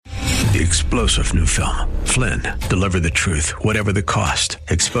The explosive new film, Flynn, deliver the truth, whatever the cost,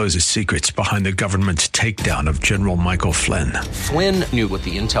 exposes secrets behind the government's takedown of General Michael Flynn. Flynn knew what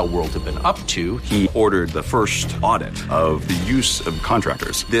the intel world had been up to. He ordered the first audit of the use of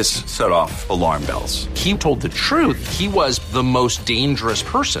contractors. This set off alarm bells. He told the truth. He was the most dangerous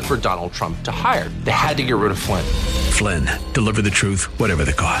person for Donald Trump to hire. They had to get rid of Flynn. Flynn, deliver the truth, whatever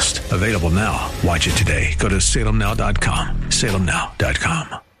the cost. Available now. Watch it today. Go to salemnow.com.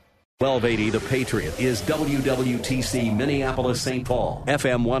 salemnow.com. 1280 The Patriot is WWTC Minneapolis, St. Paul.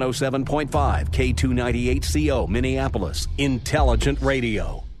 FM 107.5, K298CO Minneapolis. Intelligent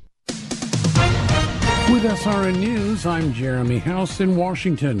Radio. With SRN News, I'm Jeremy House in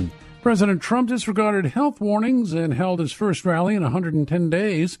Washington. President Trump disregarded health warnings and held his first rally in 110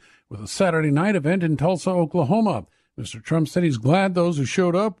 days with a Saturday night event in Tulsa, Oklahoma. Mr. Trump said he's glad those who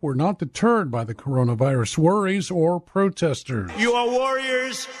showed up were not deterred by the coronavirus worries or protesters. You are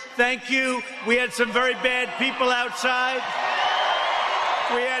warriors. Thank you. We had some very bad people outside.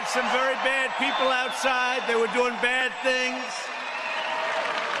 They were doing bad things.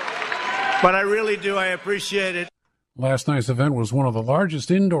 But I really do. I appreciate it. Last night's event was one of the largest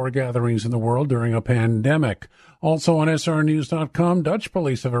indoor gatherings in the world during a pandemic. Also on SRNews.com, Dutch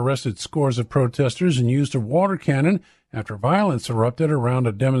police have arrested scores of protesters and used a water cannon after violence erupted around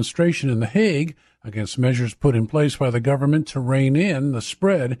a demonstration in The Hague against measures put in place by the government to rein in the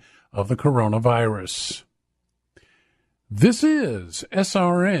spread of the coronavirus. This is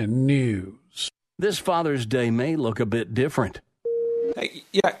SRN News. This Father's Day may look a bit different. Hey,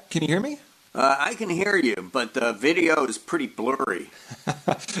 yeah, can you hear me? I can hear you, but the video is pretty blurry.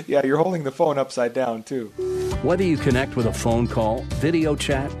 Yeah, you're holding the phone upside down, too. Whether you connect with a phone call, video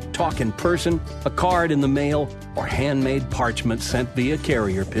chat, talk in person, a card in the mail, or handmade parchment sent via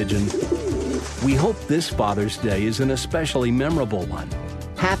carrier pigeon, we hope this Father's Day is an especially memorable one.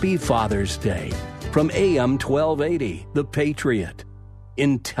 Happy Father's Day from AM 1280, The Patriot.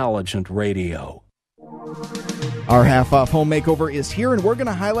 Intelligent Radio. Our half-off home makeover is here, and we're going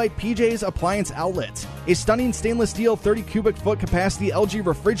to highlight PJ's Appliance Outlet. A stunning stainless steel 30 cubic foot capacity LG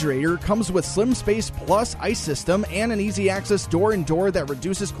refrigerator comes with Slim Space Plus ice system and an easy access door-and-door that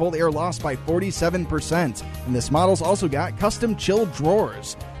reduces cold air loss by 47%. And this model's also got custom chilled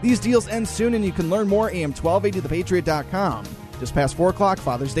drawers. These deals end soon, and you can learn more at am1280thepatriot.com. Just past 4 o'clock,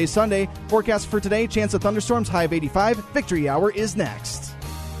 Father's Day Sunday. Forecast for today, chance of thunderstorms, high of 85. Victory Hour is next.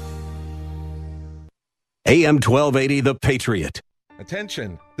 AM 1280, The Patriot.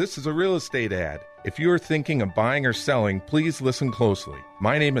 Attention, this is a real estate ad. If you are thinking of buying or selling, please listen closely.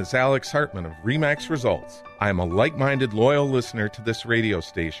 My name is Alex Hartman of RE/MAX Results. I am a like-minded, loyal listener to this radio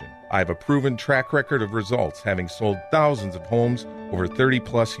station. I have a proven track record of results, having sold thousands of homes over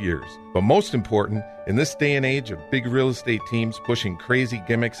 30-plus years. But most important, in this day and age of big real estate teams pushing crazy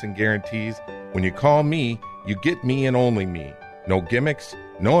gimmicks and guarantees, when you call me, you get me and only me. No gimmicks,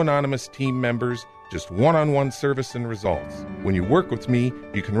 no anonymous team members, just one-on-one service and results. When you work with me,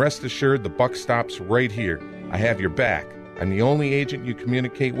 you can rest assured the buck stops right here. I have your back. I'm the only agent you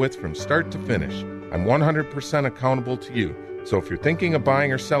communicate with from start to finish. I'm 100% accountable to you. So if you're thinking of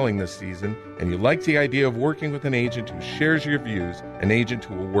buying or selling this season, and you like the idea of working with an agent who shares your views, an agent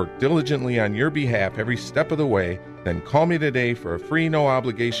who will work diligently on your behalf every step of the way, then call me today for a free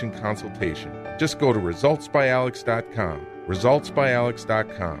no-obligation consultation. Just go to resultsbyalex.com.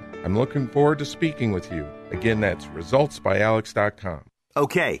 resultsbyalex.com. I'm looking forward to speaking with you. Again, that's resultsbyalex.com.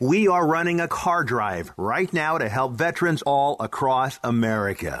 Okay, we are running a car drive right now to help veterans all across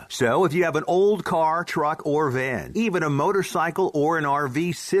America. So if you have an old car, truck, or van, even a motorcycle or an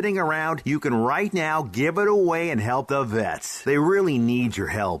RV sitting around, you can right now give it away and help the vets. They really need your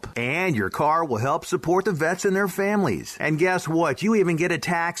help. And your car will help support the vets and their families. And guess what? You even get a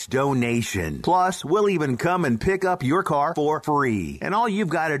tax donation. Plus, we'll even come and pick up your car for free. And all you've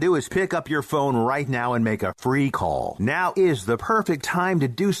got to do is pick up your phone right now and make a free call. Now is the perfect time to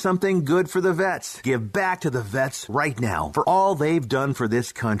do something good for the vets. Give back to the vets right now for all they've done for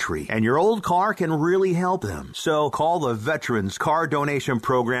this country. And your old car can really help them. So call the Veterans Car Donation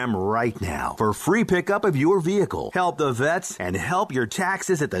Program right now for free pickup of your vehicle. Help the vets and help your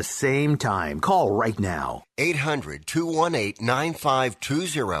taxes at the same time. Call right now.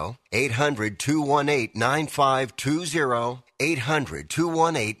 800-218-9520. 800-218-9520.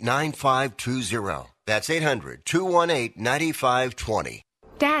 800-218-9520. That's 800-218-9520.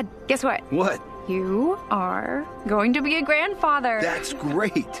 Dad, guess what? What? You are going to be a grandfather. That's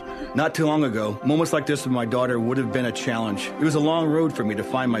great. Not too long ago, moments like this with my daughter would have been a challenge. It was a long road for me to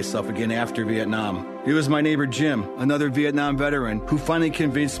find myself again after Vietnam. It was my neighbor Jim, another Vietnam veteran, who finally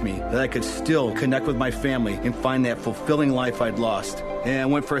convinced me that I could still connect with my family and find that fulfilling life I'd lost. And I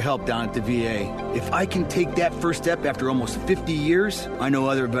went for help down at the VA. If I can take that first step after almost 50 years, I know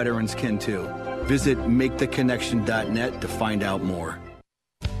other veterans can too. Visit MakeTheConnection.net to find out more.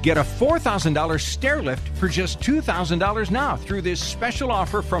 Get a $4,000 stair lift for just $2,000 now through this special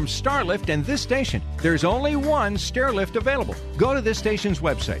offer from Starlift and this station. There's only one stair lift available. Go to this station's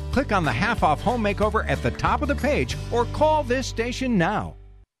website, click on the half-off home makeover at the top of the page, or call this station now.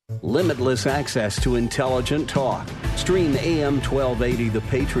 Limitless access to intelligent talk. Stream AM 1280 The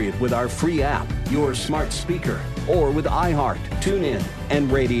Patriot with our free app, your smart speaker, or with iHeart, TuneIn,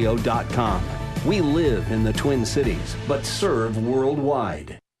 and radio.com. We live in the Twin Cities, but serve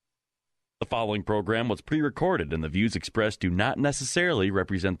worldwide. The following program was pre-recorded, and the views expressed do not necessarily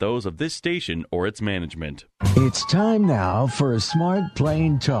represent those of this station or its management. It's time now for a smart,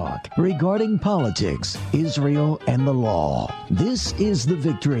 plain talk regarding politics, Israel, and the law. This is the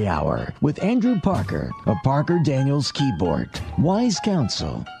Victory Hour with Andrew Parker of Parker Daniels Keyboard. Wise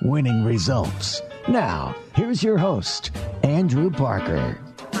counsel, winning results. Now, here's your host, Andrew Parker.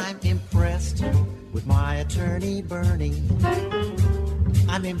 I'm impressed with my attorney, Bernie.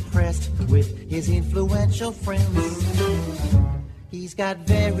 I'm impressed with his influential friends. He's got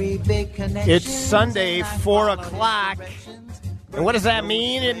very big connections. It's Sunday, 4 o'clock. And what does that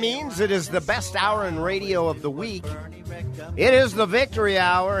mean? It means it is the best hour in radio of the week. It is the Victory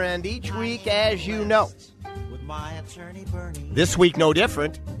Hour, and each week, as you know, this week no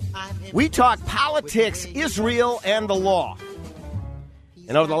different, we talk politics, Israel, and the law.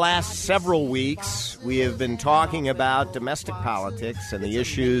 And over the last several weeks, we have been talking about domestic politics and the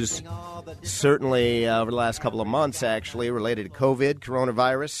issues, certainly over the last couple of months, actually, related to COVID,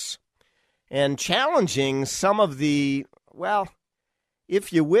 coronavirus, and challenging some of the, well,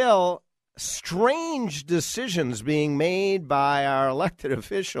 if you will, strange decisions being made by our elected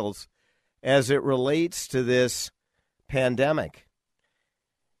officials as it relates to this pandemic.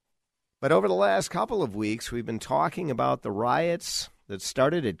 But over the last couple of weeks, we've been talking about the riots that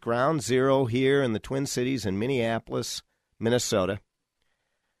started at Ground Zero here in the Twin Cities in Minneapolis, Minnesota,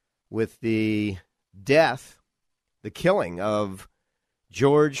 with the death, the killing of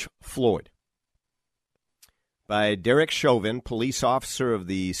George Floyd by Derek Chauvin, police officer of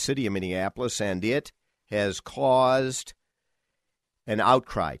the city of Minneapolis, and it has caused an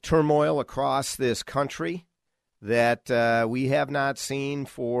outcry, turmoil across this country that we have not seen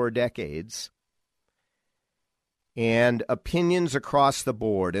for decades, and opinions across the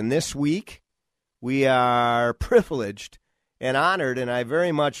board. And this week, we are privileged and honored, and I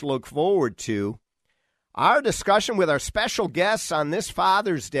very much look forward to our discussion with our special guests on this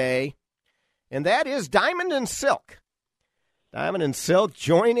Father's Day, and that is Diamond and Silk. Diamond and Silk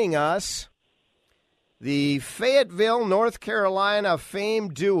joining us, the Fayetteville, North Carolina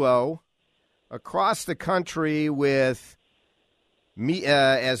famed duo across the country with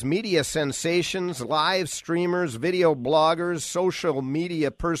as media sensations, live streamers, video bloggers, social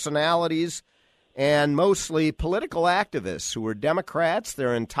media personalities, and mostly political activists who were Democrats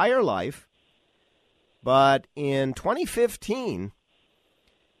their entire life, but in 2015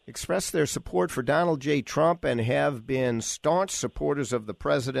 expressed their support for Donald J. Trump and have been staunch supporters of the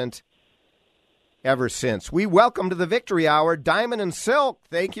president ever since. We welcome to the Victory Hour Diamond and Silk.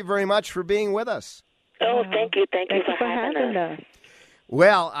 Thank you very much for being with us. Oh, thank you. Thank you for having us.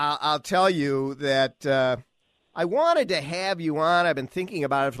 Well, I'll tell you that I wanted to have you on. I've been thinking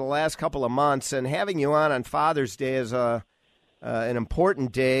about it for the last couple of months, and having you on Father's Day is an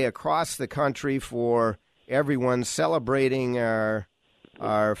important day across the country for everyone celebrating our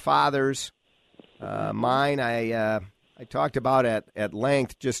fathers. Mine, I talked about at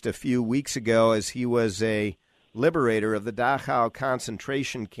length just a few weeks ago, as he was a liberator of the Dachau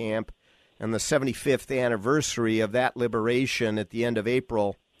concentration camp, and the 75th anniversary of that liberation at the end of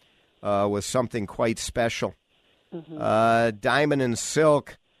April was something quite special. Mm-hmm. Diamond and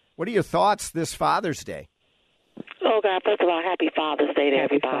Silk, what are your thoughts this Father's Day? Oh, God, first of all, happy Father's Day to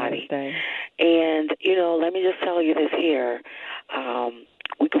everybody. Day. And, let me just tell you this here.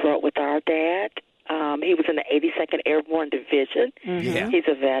 We grew up with our dad. He was in the 82nd Airborne Division. Mm-hmm. Yeah. He's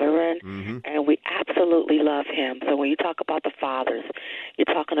a veteran, mm-hmm. and we absolutely love him. So when you talk about the fathers, you're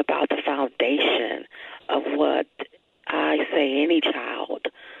talking about the foundation of what I say any child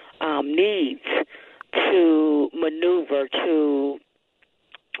needs to maneuver, to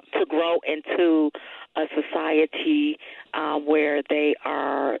grow into a society where they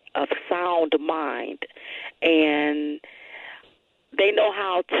are of sound mind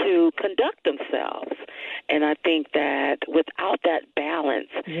how to conduct themselves. And I think that without that balance,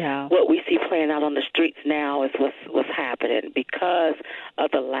 what we see playing out on the streets now is what's happening because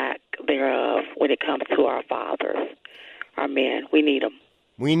of the lack thereof when it comes to our fathers, our men. We need them.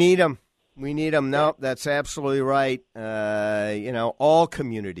 We need them. We need them. No, that's absolutely right. All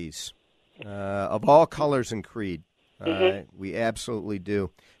communities of all colors and creed. We absolutely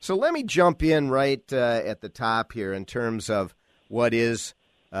do. So let me jump in right at the top here in terms of what is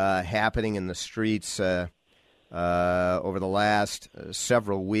happening in the streets over the last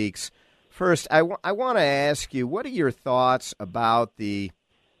several weeks. First, I want to ask you, what are your thoughts about the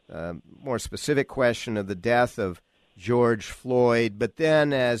more specific question of the death of George Floyd, but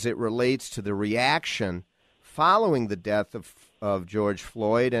then as it relates to the reaction following the death of George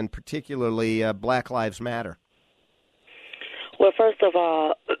Floyd, and particularly Black Lives Matter? Well, first of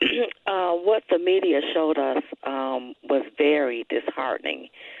all, what the media showed us was very disheartening.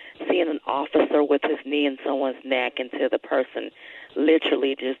 Seeing an officer with his knee in someone's neck until the person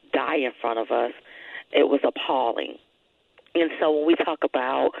literally just die in front of us, it was appalling. And so when we talk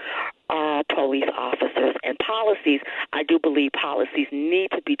about police officers and policies, I do believe policies need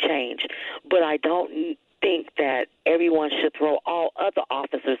to be changed, but I don't think that everyone should throw all other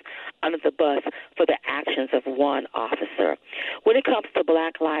officers under the bus for the actions of one officer. When it comes to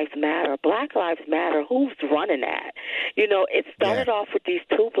Black Lives Matter, who's running that? It started off with these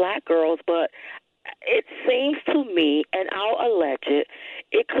two black girls, but it seems to me, and I'll allege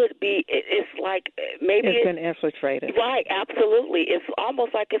it could be, it's like maybe it's been infiltrated. Right, absolutely. It's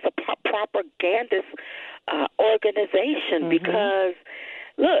almost like it's a propagandist organization because,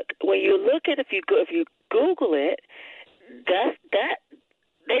 look, when you look at if you Google it, that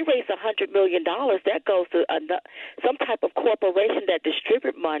they raised $100 million. That goes to some type of corporation that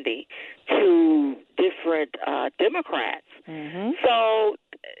distribute money to different Democrats. So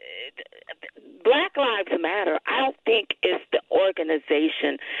Black Lives Matter, I don't think it's the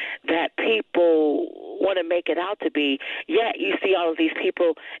organization that people want to make it out to be. Yet you see all of these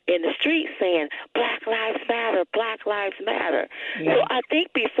people in the streets saying, Black Lives Matter, Black Lives Matter. Yeah. So I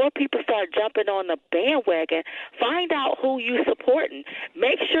think before people start jumping on the bandwagon, find out who you're supporting.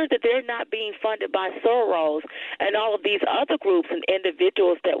 Make sure that they're not being funded by Soros and all of these other groups and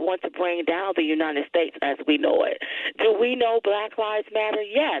individuals that want to bring down the United States as we know it. Do we know Black Lives Matter?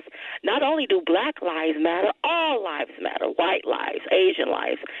 Yes. Not only do Black lives matter, all lives matter. White lives, Asian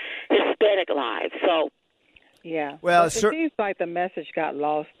lives, Hispanic lives. So, yeah. Well, it seems like the message got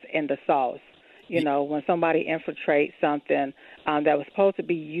lost in the sauce. When somebody infiltrates something that was supposed to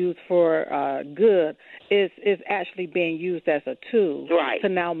be used for good is actually being used as a tool to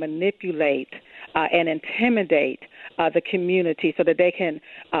now manipulate and intimidate the community so that they can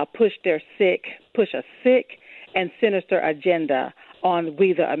push a sick and sinister agenda on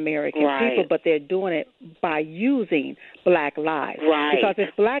we the American people, but they're doing it by using Black lives. Because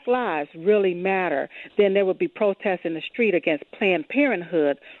if Black lives really matter, then there would be protests in the street against Planned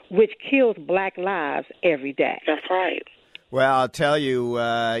Parenthood, which kills Black lives every day. That's right. Well, I'll tell you,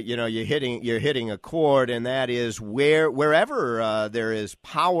 you're hitting a chord, and that is wherever there is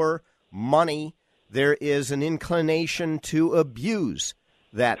power, money, there is an inclination to abuse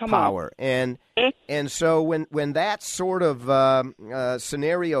that power. And so when that sort of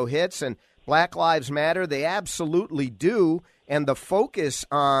scenario hits, and Black Lives Matter, they absolutely do, and the focus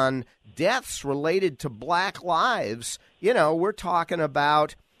on deaths related to Black lives, we're talking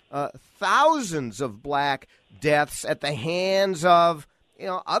about thousands of Black deaths at the hands of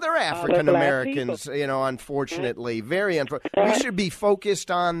other African Americans, unfortunately, very unfortunately. We should be focused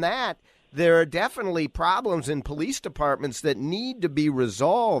on that. There are definitely problems in police departments that need to be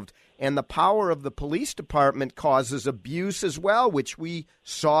resolved, and the power of the police department causes abuse as well, which we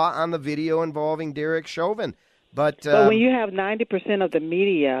saw on the video involving Derek Chauvin. But when you have 90% of the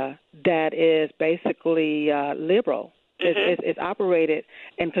media that is basically liberal, it's operated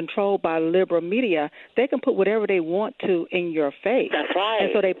and controlled by liberal media, they can put whatever they want to in your face. That's right. And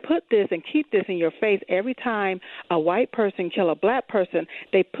so they put this and keep this in your face every time a white person kill a Black person.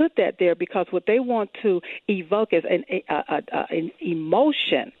 They put that there because what they want to evoke is an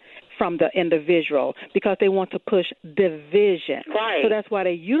emotion from the individual, because they want to push division. Right. So that's why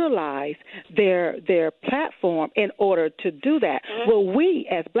they utilize their platform in order to do that. What we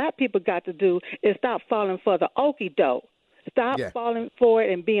as Black people got to do is stop falling for the okie doke. Stop falling for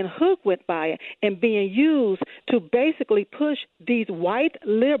it and being hooked by it and being used to basically push these white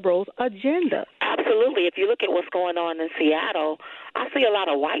liberals' agendas. Absolutely. If you look at what's going on in Seattle, I see a lot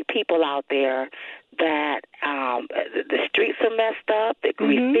of white people out there that the streets are messed up, the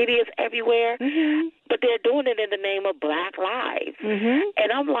graffiti is everywhere, but they're doing it in the name of Black lives.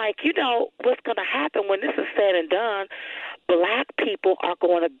 And I'm like, what's going to happen when this is said and done? Black people are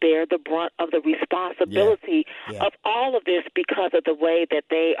going to bear the brunt of the responsibility of all of this because of the way that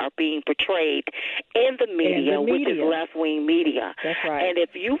they are being portrayed in the media, which is left-wing media. That's right. And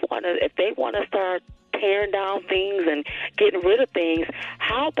if they want to start tearing down things and getting rid of things,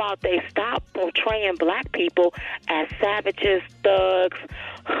 how about they stop portraying black people as savages, thugs,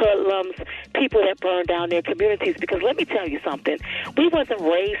 hoodlums, people that burn down their communities? Because let me tell you something, we wasn't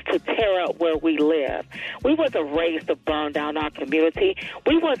raised to tear up where we live. We wasn't raised to burn down our community.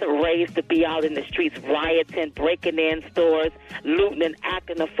 We wasn't raised to be out in the streets rioting, breaking in stores, looting and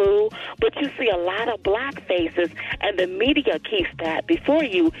acting a fool. But you see a lot of black faces, and the media keeps that before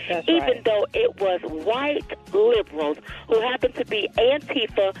you, even though it was white liberals who happened to be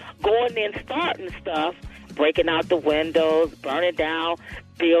Antifa going in, starting stuff, breaking out the windows, burning down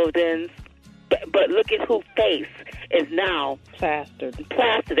buildings. But look at whose face is now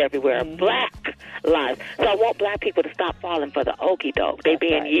plastered everywhere. Black lives. So I want black people to stop falling for the okie doke. They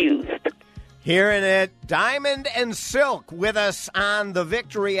being used. Hearing it, Diamond and Silk with us on the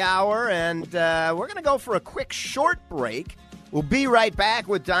Victory Hour, and we're going to go for a quick short break. We'll be right back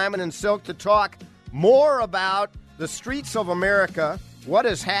with Diamond and Silk to talk more about the streets of America, what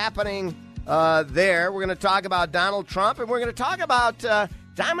is happening there. We're going to talk about Donald Trump, and we're going to talk about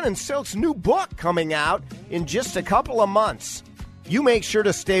Diamond and Silk's new book coming out in just a couple of months. You make sure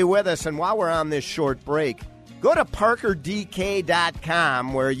to stay with us, and while we're on this short break, go to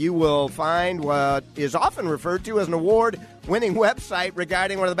ParkerDK.com, where you will find what is often referred to as an award-winning website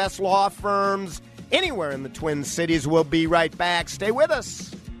regarding one of the best law firms anywhere in the Twin Cities. We'll be right back. Stay with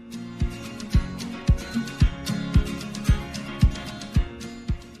us.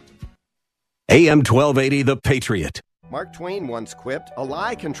 AM 1280, The Patriot. Mark Twain once quipped, "A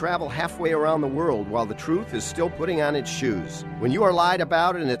lie can travel halfway around the world while the truth is still putting on its shoes. When you are lied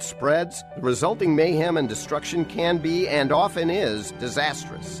about and it spreads, the resulting mayhem and destruction can be, and often is,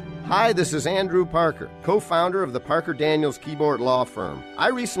 disastrous." Hi, this is Andrew Parker, co-founder of the Parker Daniels Keyboard Law Firm. I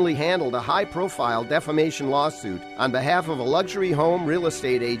recently handled a high-profile defamation lawsuit on behalf of a luxury home real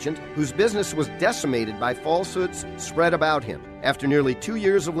estate agent whose business was decimated by falsehoods spread about him. After nearly 2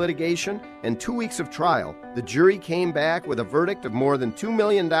 years of litigation and 2 weeks of trial, the jury came back with a verdict of more than $2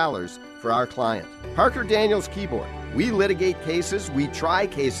 million for our client. Parker Daniels Keyboard. We litigate cases, we try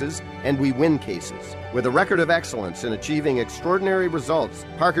cases, and we win cases. With a record of excellence in achieving extraordinary results,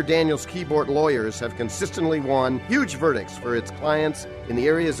 Parker Daniels Keyboard lawyers have consistently won huge verdicts for its clients in the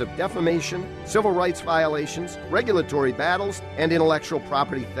areas of defamation, civil rights violations, regulatory battles, and intellectual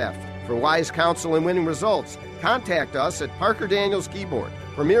property theft. For wise counsel and winning results, contact us at Parker Daniels Keyboard,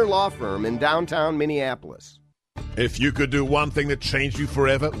 premier law firm in downtown Minneapolis. If you could do one thing that changed you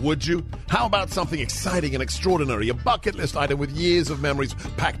forever, would you? How about something exciting and extraordinary, a bucket list item with years of memories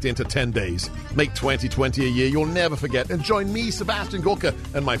packed into 10 days? Make 2020 a year you'll never forget, and join me, Sebastian Gorka,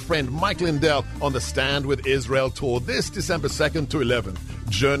 and my friend Mike Lindell on the Stand with Israel tour this December 2nd to 11th,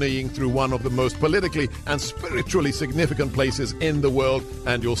 journeying through one of the most politically and spiritually significant places in the world,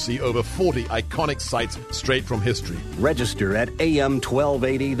 and you'll see over 40 iconic sites straight from history. Register at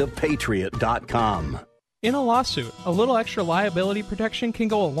am1280thepatriot.com. In a lawsuit, a little extra liability protection can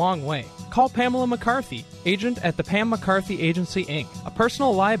go a long way. Call Pamela McCarthy, agent at the Pam McCarthy Agency, Inc. A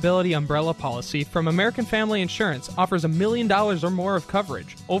personal liability umbrella policy from American Family Insurance offers $1 million or more of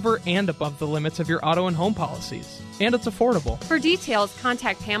coverage over and above the limits of your auto and home policies. And it's affordable. For details,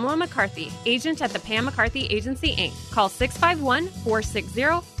 contact Pamela McCarthy, agent at the Pam McCarthy Agency, Inc. Call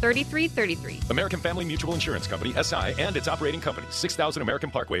 651-460-3333. American Family Mutual Insurance Company, SI, and its operating company, 6000 American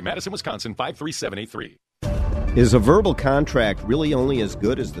Parkway, Madison, Wisconsin, 53783. Is a verbal contract really only as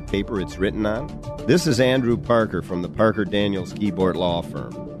good as the paper it's written on? This is Andrew Parker from the Parker Daniels Keyboard Law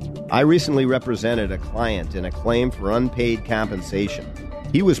Firm. I recently represented a client in a claim for unpaid compensation.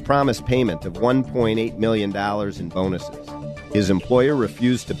 He was promised payment of $1.8 million in bonuses. His employer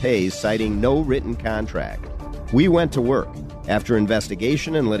refused to pay, citing no written contract. We went to work. After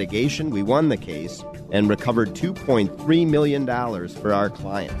investigation and litigation, we won the case and recovered $2.3 million for our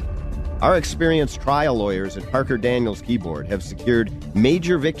client. Our experienced trial lawyers at Parker Daniels Keyboard have secured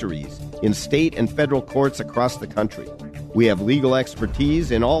major victories in state and federal courts across the country. We have legal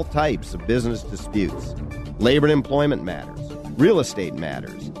expertise in all types of business disputes, labor and employment matters, real estate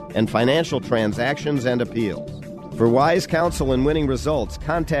matters, and financial transactions and appeals. For wise counsel and winning results,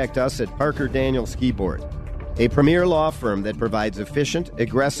 contact us at Parker Daniels Keyboard, a premier law firm that provides efficient,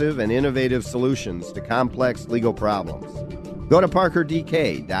 aggressive, and innovative solutions to complex legal problems. Go to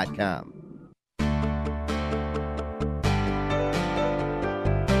ParkerDK.com.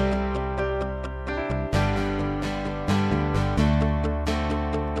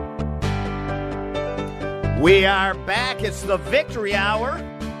 We are back. It's the Victory Hour.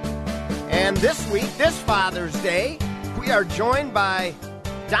 And this week, this Father's Day, we are joined by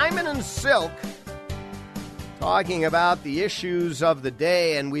Diamond and Silk talking about the issues of the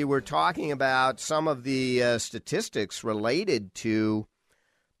day. And we were talking about some of the statistics related to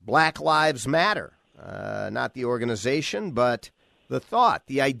Black Lives Matter. Not the organization, but the thought,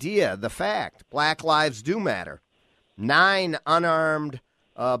 the idea, the fact. Black lives do matter. 9 unarmed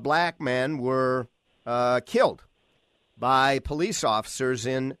black men were killed by police officers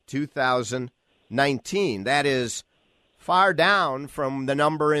in 2019. That is far down from the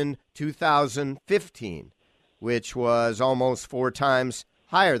number in 2015, which was almost 4 times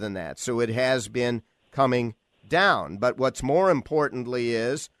higher than that. So it has been coming down. But what's more importantly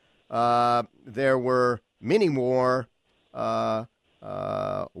is there were many more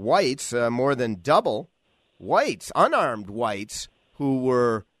whites, more than double whites, unarmed whites, who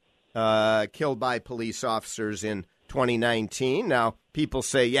were killed by police officers in 2019. Now, people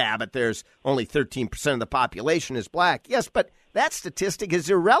say, yeah, but there's only 13% of the population is black. Yes, but that statistic is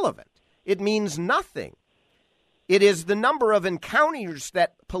irrelevant. It means nothing. It is the number of encounters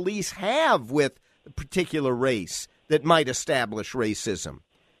that police have with a particular race that might establish racism.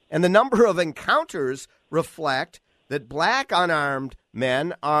 And the number of encounters reflect that black unarmed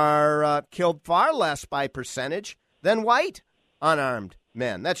men are killed far less by percentage than white unarmed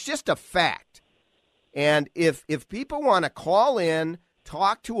men. That's just a fact. And if people want to call in,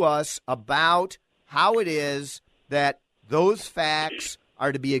 talk to us about how it is that those facts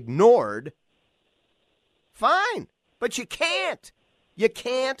are to be ignored, fine. But you can't. You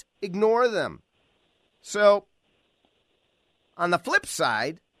can't ignore them. So, on the flip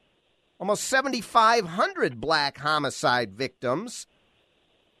side, almost 7,500 black homicide victims,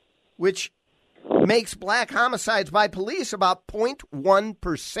 which makes black homicides by police about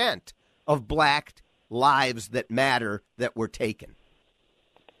 0.1% of black lives that matter that were taken.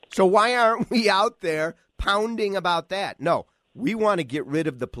 So why aren't we out there pounding about that? No, we want to get rid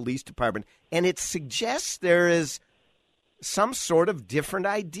of the police department. And it suggests there is some sort of different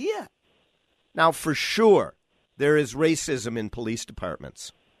idea. Now, for sure, there is racism in police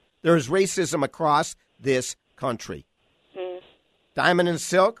departments. There is racism across this country. Diamond and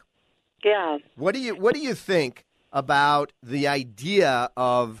Silk? Yeah. What do you think about the idea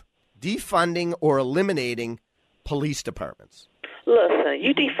of defunding or eliminating police departments? Listen,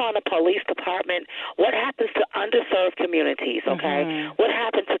 you defund a police department, what happens to underserved communities, okay? Mm-hmm. What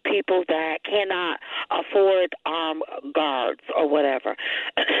happens to people that cannot afford guards or whatever?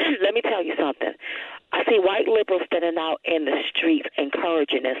 Let me tell you something. I see white liberals standing out in the streets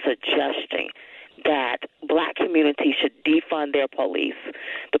encouraging and suggesting that black communities should defund their police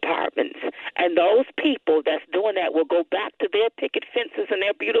departments. And those people that's doing that will go back to their picket fences and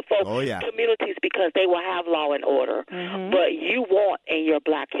their beautiful communities because they will have law and order. Mm-hmm. But you want in your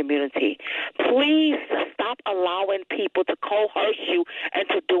black community, please stop allowing people to coerce you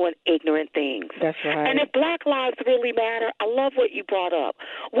into doing ignorant things. That's right. And if black lives really matter, I love what you brought up.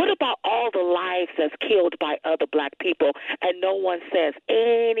 What about all the lives that's killed by other black people and no one says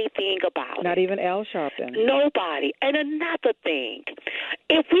anything about it? Not even Al Sharpton. Nobody. And another thing,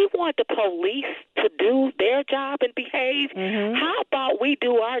 if we want the police to do their job and behave, how about we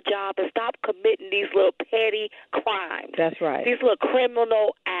do our job and stop committing these little petty crimes? That's right. These little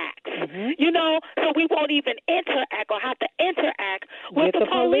criminal acts. You know, so we won't even interact or have to interact with the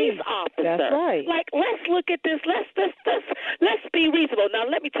police officer. That's right. Like, let's look at this. Let's be reasonable. Now,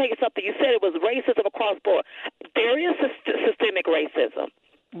 let me tell you something. You said it was racism across the board. There is systemic racism.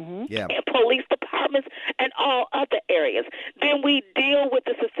 Yeah. And police departments and all other areas. Then we deal with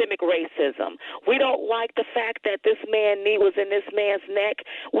the systemic racism. We don't like the fact that this man's knee was in this man's neck.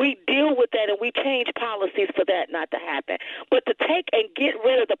 We deal with that and we change policies for that not to happen. But to take and get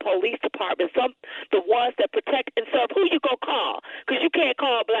rid of the police department, the ones that protect and serve, who you go call? Because you can't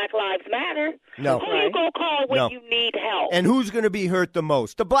call Black Lives Matter. No. Who you go call when you need help? And who's going to be hurt the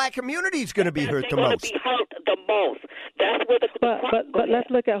most? The black community is going to be hurt the most. They're going to be hurt the most. That's where but let's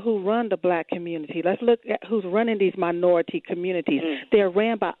look at who run the black community. Let's look at who's running these minority communities. They're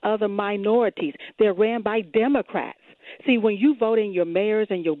ran by other minorities. They're ran by Democrats. See, when you vote in your mayors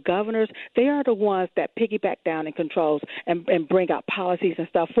and your governors, they are the ones that piggyback down and controls and bring out policies and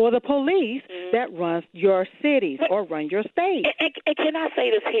stuff for the police that runs your cities or run your state. And can I say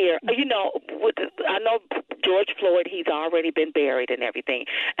this here? You know, I know George Floyd, he's already been buried and everything,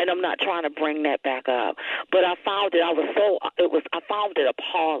 and I'm not trying to bring that back up. But I found I found it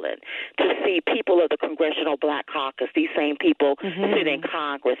appalling to see people of the Congressional Black Caucus, these same people sit in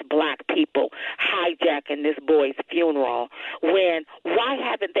Congress, black people, hijacking this boy's funeral funeral why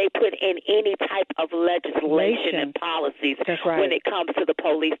haven't they put in any type of legislation and policies when it comes to the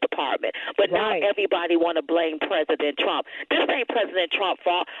police department? But now everybody want to blame President Trump. This ain't President Trump's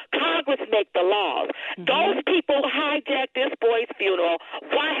fault. Congress make the laws. Those people hijacked this boy's funeral.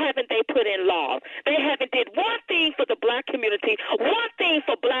 Why haven't they put in laws? They haven't did one thing for the black community, one thing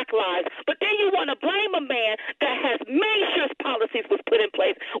for black lives, but then you want to blame a man that has made sure policies was put in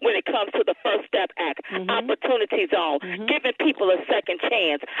place when it comes to the First Step Act, Opportunity Zone, giving people a second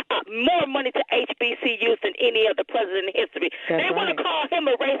chance, more money to HBCUs than any other president in history. They want to call him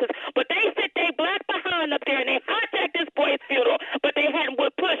a racist, but they sit they black behind up there and they hijacked this boy's funeral, but they hadn't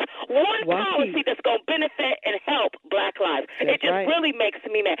would push one policy that's going to benefit and help black lives. It just really makes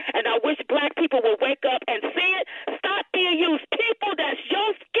me mad. And I wish black people would wake up and see it. Stop being used. People that's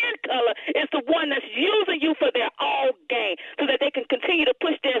your skin color is the one that's using you for their own gain so that they can continue to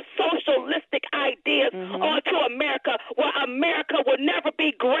push their socialistic ideas onto America, where America will never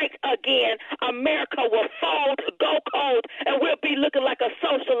be great again. America will fold, go cold, and we'll be looking like a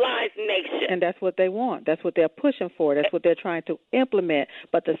socialized nation. And that's what they want. That's what they're pushing for. That's what they're trying to implement.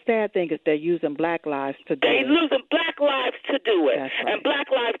 But the sad thing is they're using black lives to do it. They're losing black lives to do it. And black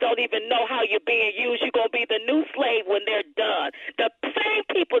lives don't even know how you're being used. You're going to be the new slave when they're done. The same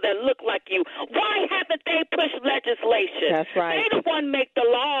people that look like you, why haven't they pushed legislation? That's right. They the one make the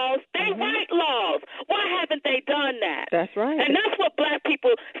laws. They write laws. Why haven't they done that? That's right. And that's what black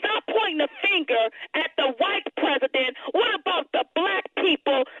people, stop pointing a finger at the white president. What about the black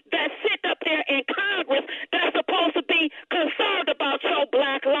people that sit up there in Congress that's supposed to be concerned about your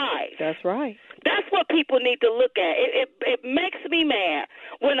black life? That's right. That's what people need to look at. It makes me mad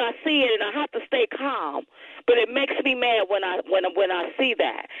when I see it, and I have to stay calm. But it makes me mad when I see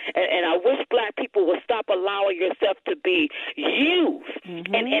that. And I wish black people would stop allowing yourself to be used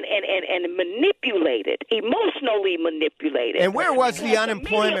and manipulated, emotionally manipulated. And where was the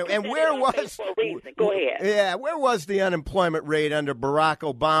unemployment? And where was Go ahead. Yeah, where was the unemployment rate under Barack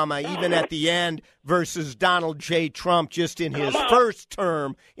Obama, even at the end, versus Donald J. Trump just in his first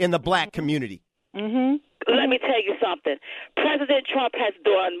term in the black community? Let me tell you something. President Trump has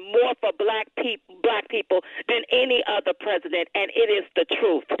done more for black people than any other president, and it is the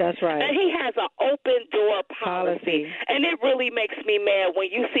truth. That's right. And he has an open door policy. And it really makes me mad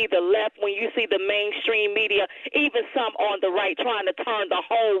when you see the left, when you see the mainstream media, even some on the right trying to turn the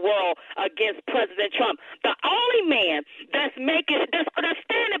whole world against President Trump. The only man that's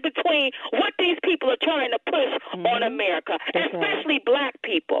standing between what these people are trying to push on America, especially black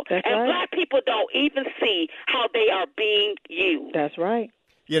people. And black people don't even see how they are being used. That's right.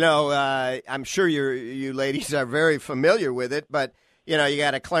 You know, I'm sure you ladies are very familiar with it, but, you know, you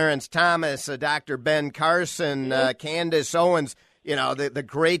got a Clarence Thomas, a Dr. Ben Carson, Candace Owens, you know, the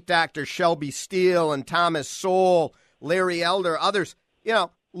great Dr. Shelby Steele and Thomas Sowell, Larry Elder, others, you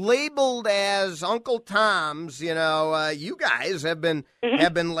know, labeled as Uncle Tom's. You know, you guys have been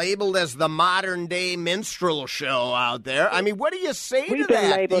labeled as the modern day minstrel show out there. I mean, what do you say to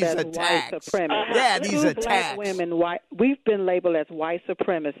that? These attacks. White supremacists. Yeah, these attacks. We've been labeled as white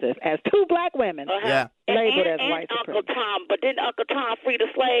supremacists, as two black women. Labeled as white supremacists. Uncle Tom, but didn't Uncle Tom free the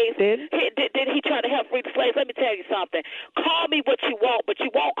slaves? Did he try to help free the slaves? Let me tell you something. Call me what you want, but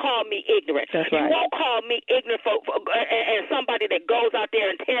you won't call me ignorant. That's right. You won't call me ignorant and somebody that goes out there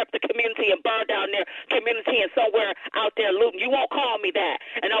and tear up the community and burn down their community and somewhere out there looting. You won't call me that.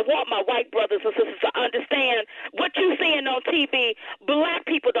 And I want my white brothers and sisters to understand what you're seeing on TV. Black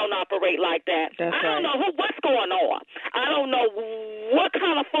people don't operate like that. I don't know what's going on. I don't know what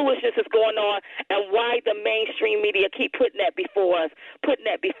kind of foolishness is going on and why the mainstream media keep putting that before us.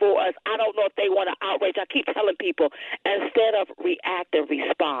 I don't know if they want to outrage. I keep telling people, instead of react and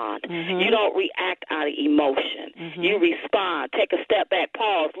respond, you don't react out of emotion. You respond. Take a step back,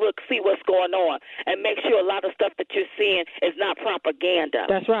 pause, look, see what's going on, and make sure a lot of stuff that you're seeing is not propaganda.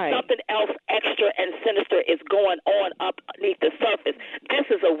 That's right. Something else extra and sinister is going on up beneath the surface. This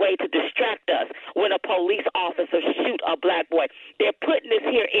is a way to distract us when a police officer shoot a black boy. They're putting this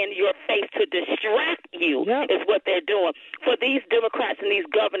here in your face to distract you is what they're doing. For these Democrats and these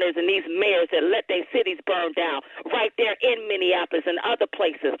governors and these mayors that let their cities burn down right there in Minneapolis and other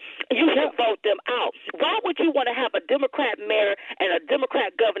places, you should vote them out. Why would you want to have a Democrat mayor and a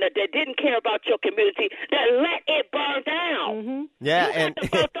Democrat governor that didn't care about your community, that let it burn down? Yeah, you have to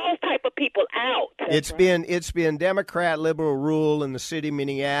vote those type of people out. It's been Democrat liberal rule in the city of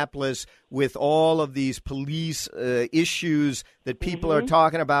Minneapolis with all of these police issues that people are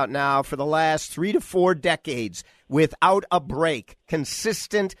talking about now for the last 3 to 4 decades without a break.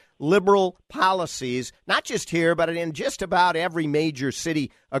 Consistent liberal policies, not just here, but in just about every major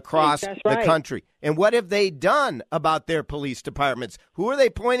city across the country. And what have they done about their police departments? Who are they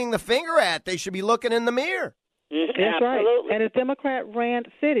pointing the finger at? They should be looking in the mirror. That's right. And it's Democrat-ran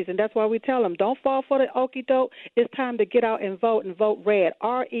cities, and that's why we tell them, don't fall for the okie doke. It's time to get out and vote red.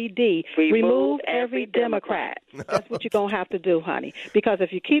 R-E-D. Remove every Democrat. That's what you're going to have to do, honey. Because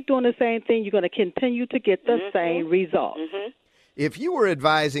if you keep doing the same thing, you're going to continue to get the same result. If you were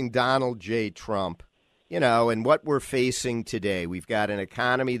advising Donald J. Trump, and what we're facing today, we've got an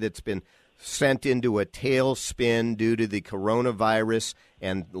economy that's been sent into a tailspin due to the coronavirus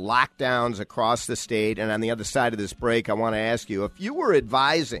and lockdowns across the state. And on the other side of this break, I want to ask you, if you were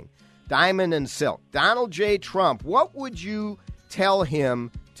advising Diamond and Silk, Donald J. Trump, what would you tell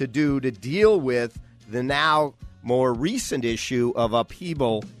him to do to deal with the now more recent issue of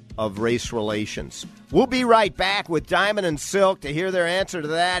upheaval of race relations? We'll be right back with Diamond and Silk to hear their answer to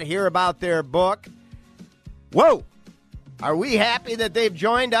that, hear about their book. Whoa! Are we happy that they've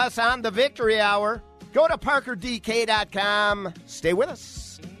joined us on the Victory Hour? Go to ParkerDK.com. Stay with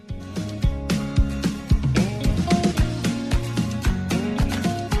us.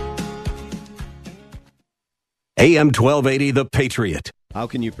 AM 1280, The Patriot. How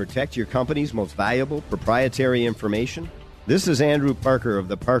can you protect your company's most valuable proprietary information? This is Andrew Parker of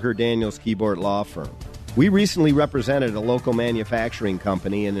the Parker Daniels Keyboard Law Firm. We recently represented a local manufacturing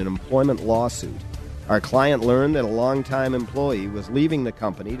company in an employment lawsuit. Our client learned that a longtime employee was leaving the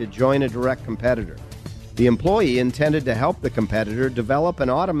company to join a direct competitor. The employee intended to help the competitor develop an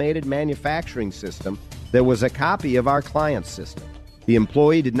automated manufacturing system that was a copy of our client's system. The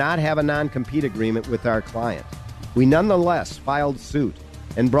employee did not have a non-compete agreement with our client. We nonetheless filed suit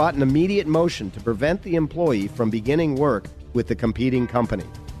and brought an immediate motion to prevent the employee from beginning work with the competing company.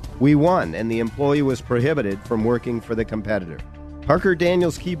 We won, and the employee was prohibited from working for the competitor. Parker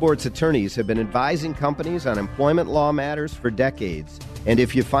Daniels Keyboard's attorneys have been advising companies on employment law matters for decades. And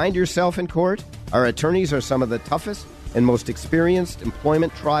if you find yourself in court, our attorneys are some of the toughest and most experienced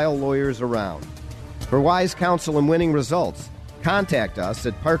employment trial lawyers around. For wise counsel and winning results, contact us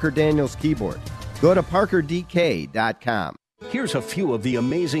at Parker Daniels Keyboard. Go to ParkerDK.com. Here's a few of the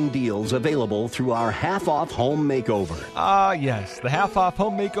amazing deals available through our half-off home makeover. Yes, the half-off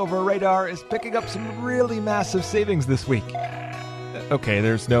home makeover radar is picking up some really massive savings this week. Okay,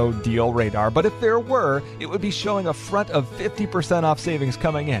 there's no deal radar, but if there were, it would be showing a front of 50% off savings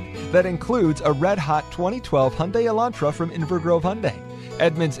coming in. That includes a red-hot 2012 Hyundai Elantra from Inver Grove Hyundai.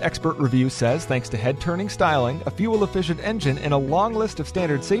 Edmunds expert review says thanks to head-turning styling, a fuel-efficient engine, and a long list of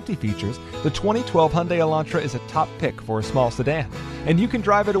standard safety features, the 2012 Hyundai Elantra is a top pick for a small sedan. And you can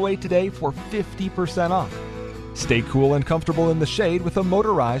drive it away today for 50% off. Stay cool and comfortable in the shade with a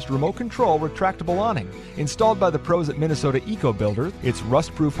motorized remote control retractable awning. Installed by the pros at Minnesota Eco Builder, its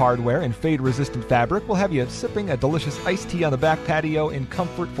rust-proof hardware and fade-resistant fabric will have you sipping a delicious iced tea on the back patio in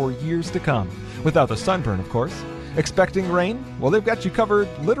comfort for years to come. Without the sunburn, of course. Expecting rain? Well, they've got you covered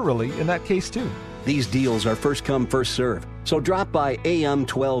literally in that case, too. These deals are first come, first serve. So drop by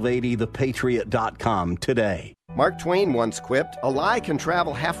am1280thepatriot.com today. Mark Twain once quipped, "A lie can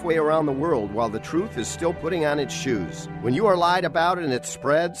travel halfway around the world while the truth is still putting on its shoes. When you are lied about and it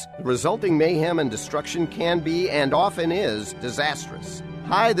spreads, the resulting mayhem and destruction can be, and often is, disastrous."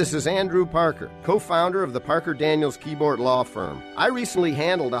 Hi, this is Andrew Parker, co-founder of the Parker Daniels Keyboard Law Firm. I recently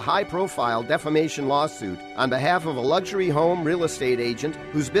handled a high-profile defamation lawsuit on behalf of a luxury home real estate agent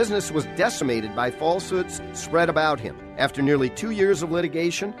whose business was decimated by falsehoods spread about him. After nearly 2 years of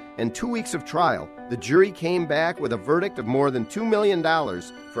litigation and 2 weeks of trial, the jury came back with a verdict of more than $2 million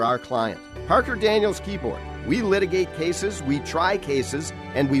for our client. Parker Daniels Keyboard. We litigate cases, we try cases,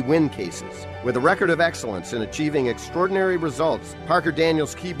 and we win cases. With a record of excellence in achieving extraordinary results, Parker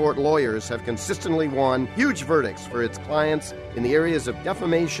Daniels Keyboard lawyers have consistently won huge verdicts for its clients in the areas of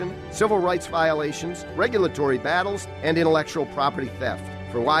defamation, civil rights violations, regulatory battles, and intellectual property theft.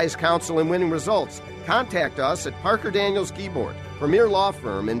 For wise counsel and winning results, contact us at Parker Daniels Keyboard, premier law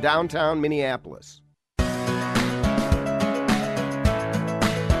firm in downtown Minneapolis.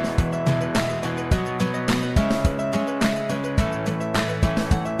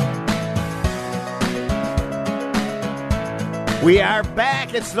 We are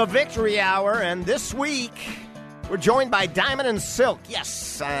back. It's the Victory Hour, and this week we're joined by Diamond and Silk.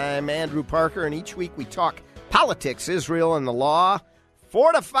 Yes, I'm Andrew Parker, and each week we talk politics, Israel, and the law.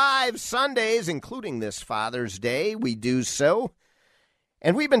 4 to 5 Sundays, including this Father's Day, we do so.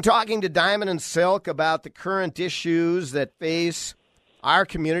 And we've been talking to Diamond and Silk about the current issues that face our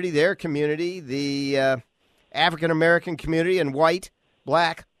community, their community, the African-American community, and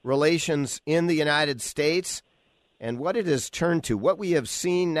white-black relations in the United States, and what it has turned to, what we have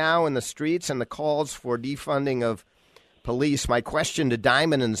seen now in the streets and the calls for defunding of police. My question to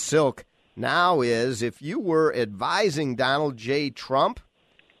Diamond and Silk now is, if you were advising Donald J. Trump,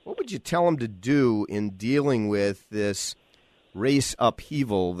 what would you tell him to do in dealing with this race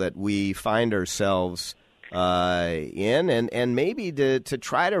upheaval that we find ourselves in, and maybe to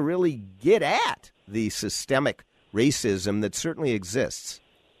try to really get at the systemic racism that certainly exists?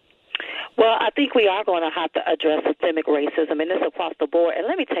 Well, I think we are going to have to address systemic racism, and this across the board. And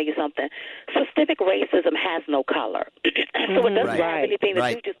let me tell you something. Systemic racism has no color. So it doesn't have anything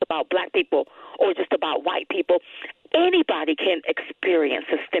to do just about black people or just about white people. Anybody can experience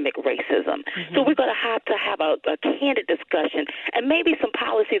systemic racism. So we're going to have a candid discussion, and maybe some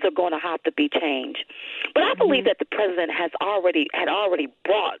policies are going to have to be changed. But I believe that the president had already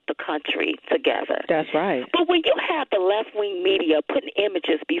brought the country together. That's right. But when you have the left-wing media putting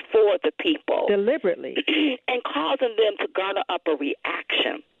images before the people deliberately and causing them to garner up a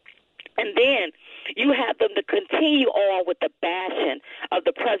reaction, and then you have them to continue on with the bashing of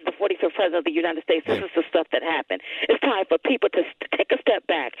the 45th president of the United States. This is the stuff that happened. It's time for people to take a step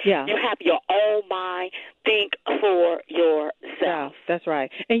back. Yeah. You have your own mind. Think for yourself. Yeah, that's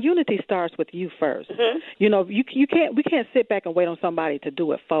right. And unity starts with you first. You know, we can't sit back and wait on somebody to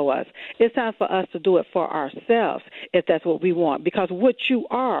do it for us. It's time for us to do it for ourselves if that's what we want. Because what you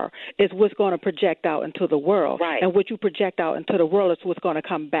are is what's going to project out into the world. Right. And what you project out into the world is what's going to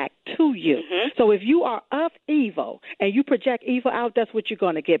come back to you. So if you are of evil and you project evil out, that's what you're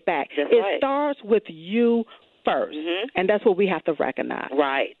going to get back. That's it right. starts with you first. And that's what we have to recognize.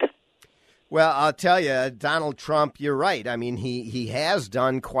 Right. Well, I'll tell you, Donald Trump, you're right. I mean, he has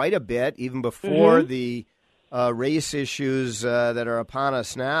done quite a bit, even before the race issues that are upon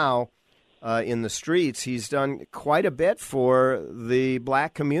us now in the streets. He's done quite a bit for the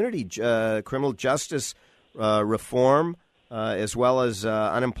black community, criminal justice reform, as well as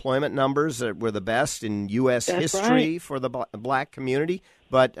unemployment numbers that were the best in U.S. history for the black community.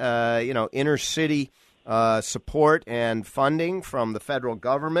 But, inner city support and funding from the federal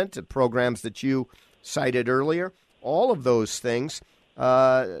government, programs that you cited earlier, all of those things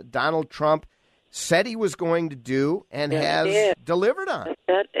Donald Trump said he was going to do and has delivered on.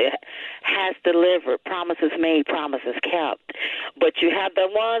 Has delivered. Promises made, promises kept. But you have the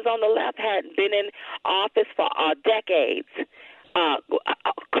ones on the left had been in office for decades.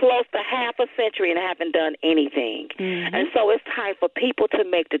 Close to half a century and haven't done anything. And so it's time for people to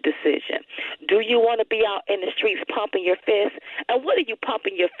make the decision. Do you want to be out in the streets pumping your fists? And what are you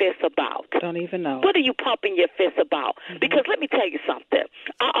pumping your fists about? Don't even know. What are you pumping your fists about? Because let me tell you something.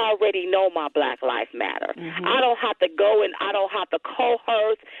 I already know my Black Lives Matter. I don't have to go and I don't have to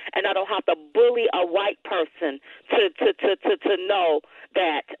coerce and I don't have to bully a white person to know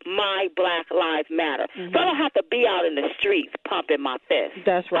that my Black Lives Matter. So I don't have to be out in the streets pumping my fist.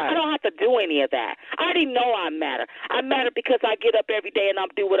 That's right. I don't have to do any of that. I already know I matter. I matter because I get up every day and I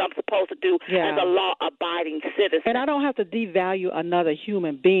do what I'm supposed to do as a law-abiding citizen. And I don't have to devalue another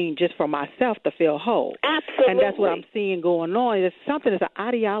human being just for myself to feel whole. Absolutely. And that's what I'm seeing going on. It's something, it's an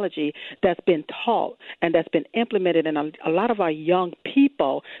ideology that's been taught and that's been implemented in a lot of our young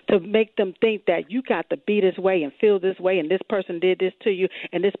people to make them think that you got to be this way and feel this way and this person did this to you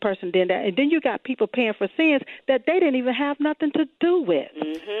and this person did that. And then you got people paying for sins that they didn't even have nothing to do with.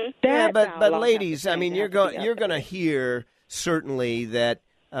 But ladies, I mean, you're going to hear certainly that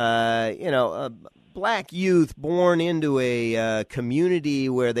black youth born into a community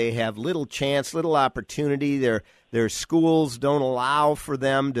where they have little chance, little opportunity. Their schools don't allow for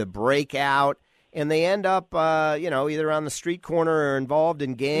them to break out, and they end up, either on the street corner or involved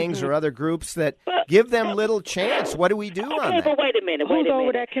in gangs or other groups that give them little chance. What do we do on that? But wait a minute. Who's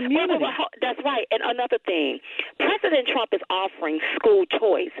over that community? That's right. And another thing, President Trump is offering school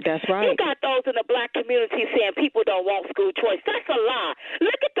choice. That's right. You got those in the black community saying people don't want school choice. That's a lie.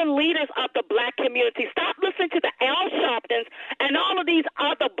 Look at the leaders of the black community. Stop listening to the Al Sharptons and all of these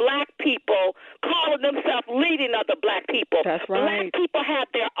other black people calling themselves leading other black people. That's right. Black people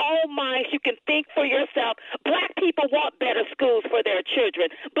have their own minds. You can think for yourself. Black people want better schools for their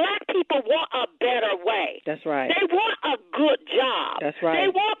children. Black people want a better way. That's right. They want a good job. That's right. They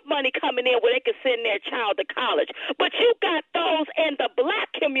want money coming in where they can send their child to college. But you got those in the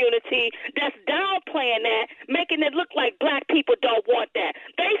black community that's downplaying that, making it look like black people don't want that.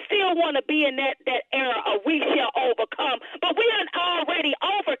 They still want to be in that era of we shall overcome. But we already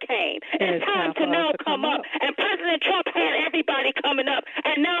overcame. It's time to now come up. And President Trump had everybody coming up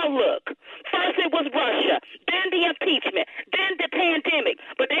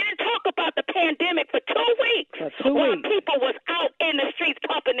streets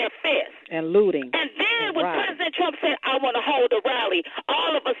pumping their fists. And looting. And then when President Trump said, I want to hold a rally,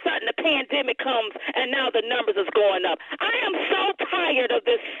 all of a sudden the pandemic comes and now the numbers is going up. I am so tired of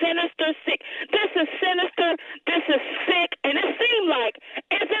this sinister, sick. This is sinister. This is sick. And it seemed like,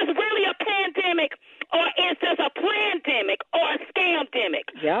 is this really a pandemic or is this a plandemic or a scamdemic?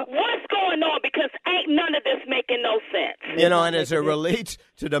 Yep. What's going on? Because ain't none of this making no sense. You know, and as it relates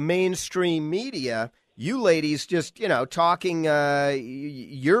to the mainstream media, you ladies just, talking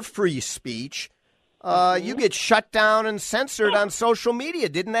your free speech, you get shut down and censored on social media.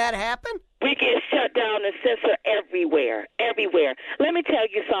 Didn't that happen? We get shut down and censored everywhere. Let me tell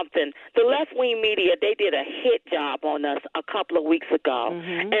you something. The left-wing media, they did a hit job on us a couple of weeks ago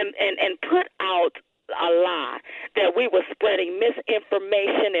and put out a lie that we were spreading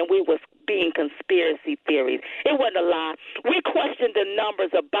misinformation and we was being conspiracy theories. It wasn't a lie. We questioned the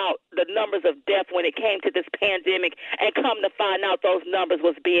numbers of death when it came to this pandemic, and come to find out those numbers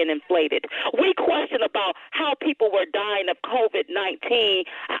was being inflated. We questioned about how people were dying of COVID-19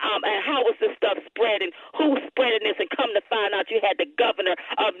 and how was this stuff spreading, who's spreading this, and come to find out you had the governor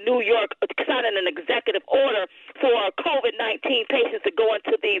of New York signing an executive order for COVID-19 patients to go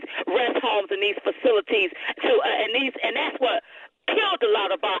into these rest homes and these facilities and that's what killed a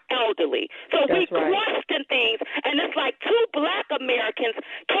lot of our elderly. So we question things, and it's like two black Americans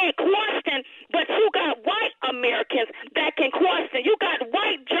can't question, but you got white Americans that can question. You got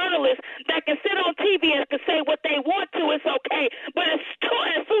white journalists that can sit on TV and can say what they want to. It's okay. But as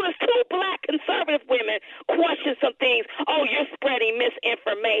soon as two black conservative women question some things, oh, you're spreading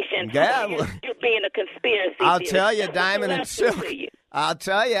misinformation. Yeah. You're being a conspiracy I'll theorist. tell you, Diamond and Silk. I'll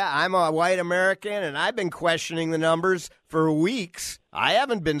tell you, I'm a white American, and I've been questioning the numbers for weeks. I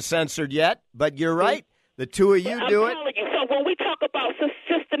haven't been censored yet, but you're right. The two of you do it. You. So when we talk about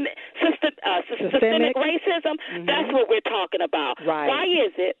systemic racism, that's what we're talking about. Right. Why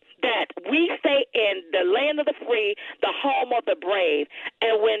is it that we stay in the land of the free, the home of the brave,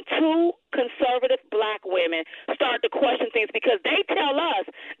 and when two conservative black women start to question things because they tell us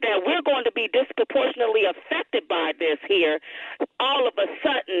that we're going to be disproportionately affected by this here, all of a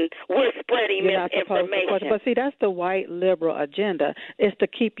sudden we're spreading misinformation. But see, that's the white liberal agenda, is to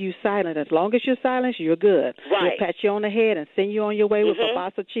keep you silent. As long as you're silent, you're good. Right. We'll pat you on the head and send you on your way with a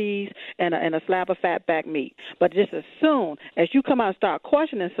box of cheese and a slab of fat back meat. But just as soon as you come out and start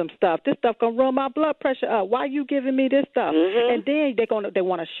questioning some stuff, this stuff gonna run my blood pressure up. Why are you giving me this stuff? And then they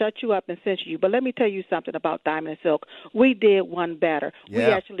want to shut you up and censor you. But let me tell you something about Diamond and Silk. We did one better. Yeah.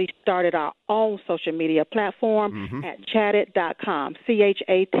 We actually started our own social media platform at chattit.com,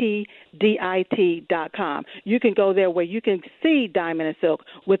 ChatDIT.com. You can go there where you can see Diamond and Silk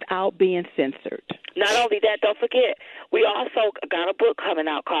without being censored. Not only that, don't forget, we also got a book coming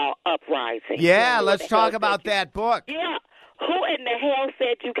out called Uprising. Yeah, let's talk about that book. Yeah. Who in the hell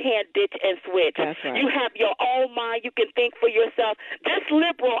said you can't ditch and switch? That's right. You have your own mind. You can think for yourself. This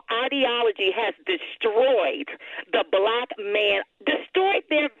liberal ideology has destroyed the black man, destroyed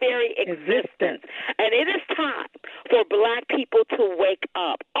their very existence. And it is time for black people to wake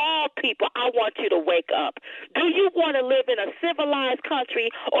up. All people, I want you to wake up. Do you want to live in a civilized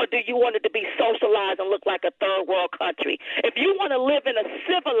country, or do you want it to be socialized and look like a third world country? If you want to live in a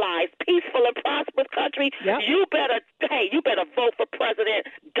civilized, peaceful, and prosperous country, you better vote for President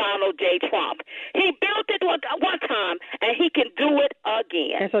Donald J. Trump. He built it one time, and he can do it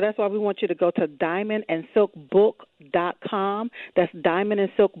again. And so that's why we want you to go to diamondandsilkbook.com. That's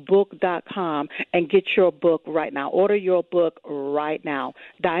diamondandsilkbook.com and get your book right now. Order your book right now.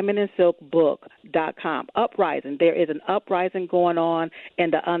 Diamondandsilkbook.com. Uprising. There is an uprising going on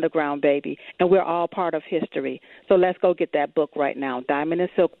in the underground, baby, and we're all part of history. So let's go get that book right now.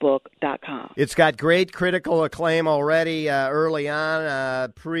 Diamondandsilkbook.com. It's got great critical acclaim already early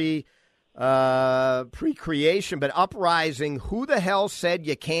on, pre-creation, but Uprising, Who the Hell Said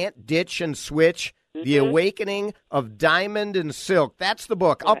You Can't Ditch and Switch? The Awakening of Diamond and Silk. That's the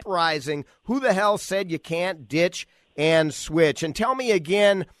book, right. Uprising, Who the Hell Said You Can't Ditch and Switch? And tell me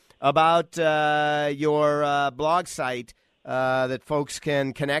again about your blog site that folks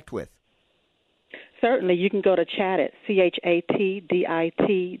can connect with. Certainly, you can go to Chattit, ChatDIT.com.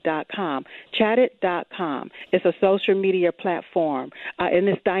 Chattit.com. It's a social media platform, and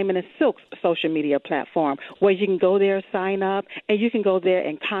it's Diamond and Silk's social media platform, where you can go there, sign up, and you can go there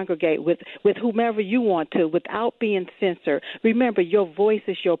and congregate with whomever you want to without being censored. Remember, your voice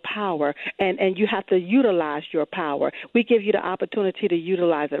is your power, and you have to utilize your power. We give you the opportunity to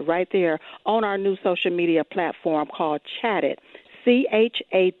utilize it right there on our new social media platform called Chattit.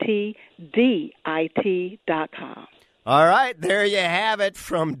 ChatDIT.com. All right, there you have it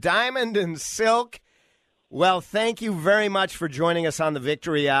from Diamond and Silk. Well, thank you very much for joining us on the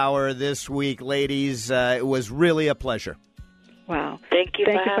Victory Hour this week, ladies. It was really a pleasure. Wow. Thank you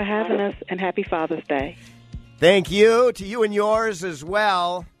for having us, and happy Father's Day. Thank you to you and yours as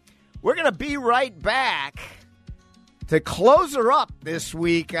well. We're going to be right back to close her up this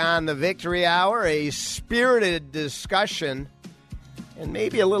week on the Victory Hour, a spirited discussion and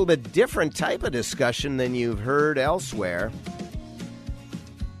maybe a little bit different type of discussion than you've heard elsewhere.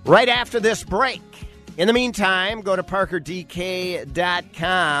 Right after this break. In the meantime, go to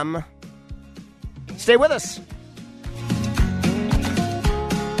parkerdk.com. Stay with us.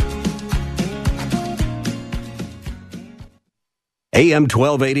 AM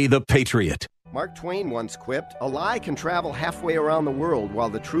 1280, The Patriot. Mark Twain once quipped, "A lie can travel halfway around the world while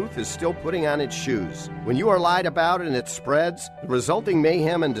the truth is still putting on its shoes. When you are lied about and it spreads, the resulting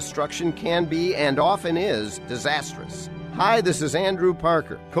mayhem and destruction can be, and often is, disastrous." Hi, this is Andrew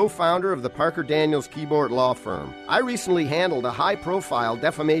Parker, co-founder of the Parker Daniels Keyboard Law Firm. I recently handled a high-profile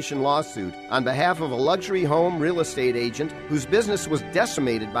defamation lawsuit on behalf of a luxury home real estate agent whose business was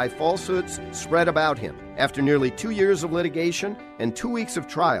decimated by falsehoods spread about him. After nearly 2 years of litigation and 2 weeks of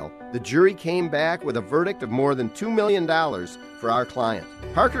trial, the jury came back with a verdict of more than $2 million for our client.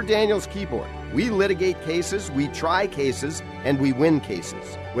 Parker Daniels Keyboard. We litigate cases, we try cases, and we win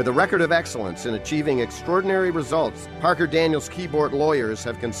cases. With a record of excellence in achieving extraordinary results, Parker Daniels Keyboard lawyers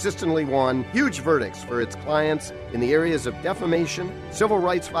have consistently won huge verdicts for its clients in the areas of defamation, civil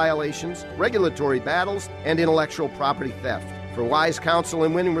rights violations, regulatory battles, and intellectual property theft. For wise counsel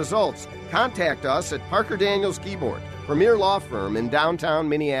and winning results, contact us at Parker Daniels Keyboard, premier law firm in downtown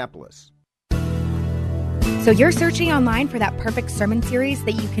Minneapolis. So you're searching online for that perfect sermon series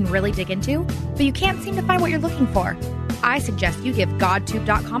that you can really dig into, but you can't seem to find what you're looking for? I suggest you give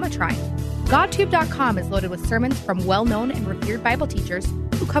GodTube.com a try. GodTube.com is loaded with sermons from well-known and revered Bible teachers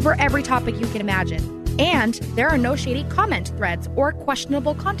who cover every topic you can imagine. And there are no shady comment threads or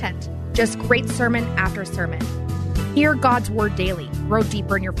questionable content, just great sermon after sermon. Hear God's Word daily, grow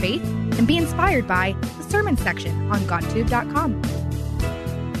deeper in your faith, and be inspired by the sermon section on GodTube.com.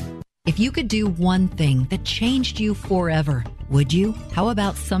 If you could do one thing that changed you forever, would you? How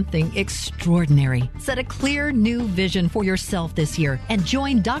about something extraordinary? Set a clear new vision for yourself this year and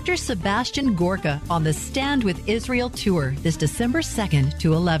join Dr. Sebastian Gorka on the Stand with Israel tour this December 2nd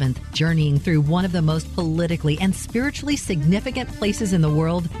to 11th. Journeying through one of the most politically and spiritually significant places in the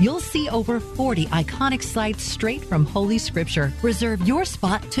world, you'll see over 40 iconic sites straight from Holy Scripture. Reserve your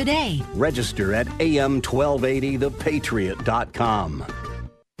spot today. Register at am1280thepatriot.com.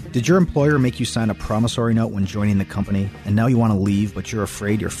 Did your employer make you sign a promissory note when joining the company, and now you want to leave, but you're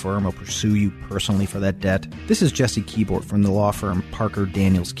afraid your firm will pursue you personally for that debt? This is Jesse Keyboard from the law firm Parker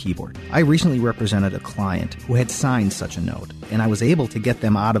Daniels Keyboard. I recently represented a client who had signed such a note, and I was able to get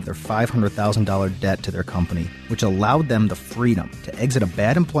them out of their $500,000 debt to their company, which allowed them the freedom to exit a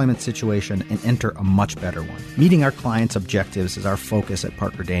bad employment situation and enter a much better one. Meeting our clients' objectives is our focus at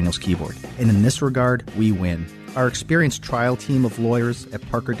Parker Daniels Keyboard, and in this regard, we win. Our experienced trial team of lawyers at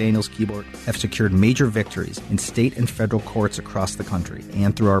Parker Daniels Keyboard have secured major victories in state and federal courts across the country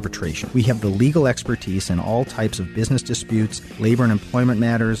and through arbitration. We have the legal expertise in all types of business disputes, labor and employment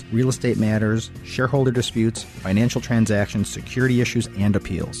matters, real estate matters, shareholder disputes, financial transactions, security issues, and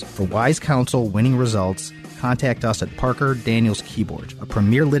appeals. For wise counsel, winning results, contact us at Parker Daniels Keyboard, a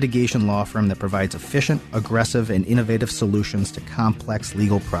premier litigation law firm that provides efficient, aggressive, and innovative solutions to complex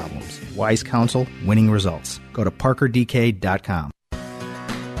legal problems. Wise counsel, winning results. Go to parkerdk.com.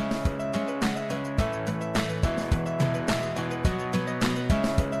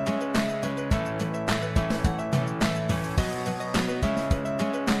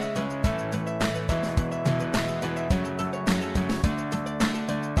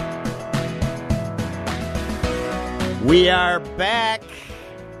 We are back.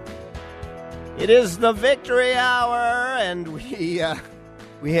 It is the Victory Hour, and we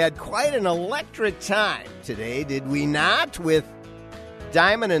had quite an electric time today, did we not? With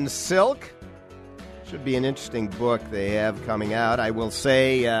Diamond and Silk. Should be an interesting book they have coming out. I will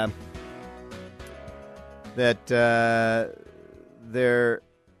say that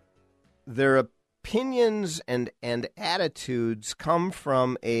their opinions and attitudes come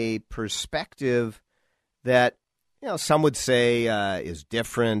from a perspective that, you know, some would say is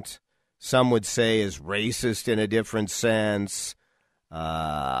different. Some would say is racist in a different sense.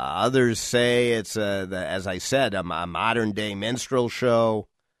 Others say it's, as I said, a modern-day minstrel show.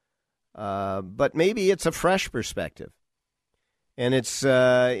 But maybe it's a fresh perspective. And it's,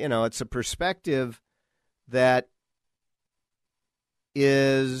 it's a perspective that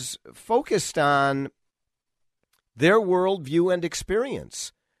is focused on their worldview and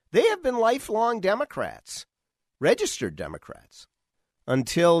experience. They have been lifelong Democrats, registered Democrats,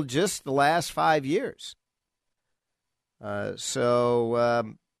 until just the last 5 years.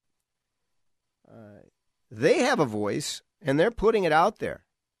 So they have a voice, and they're putting it out there.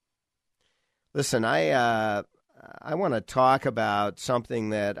 Listen, I want to talk about something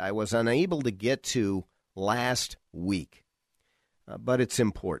that I was unable to get to last week, but it's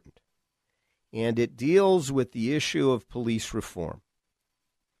important. And it deals with the issue of police reform.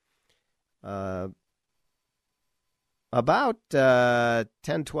 About 10,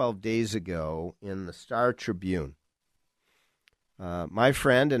 12 days ago in the Star Tribune, my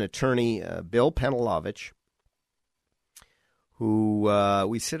friend and attorney Bill Penelovich, who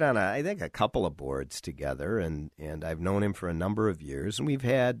we sit on, I think, a couple of boards together, and I've known him for a number of years, and we've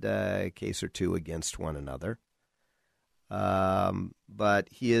had a case or two against one another. But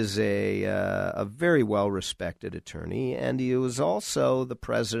he is a very well-respected attorney, and he was also the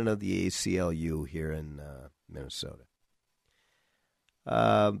president of the ACLU here in Minnesota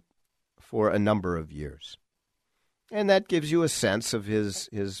for a number of years. And that gives you a sense of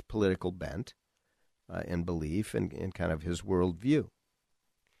his political bent and belief and kind of his worldview.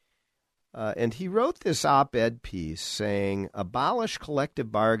 And he wrote this op-ed piece saying, abolish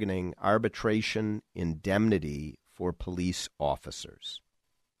collective bargaining, arbitration, indemnity for police officers.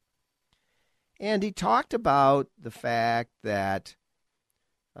 And he talked about the fact that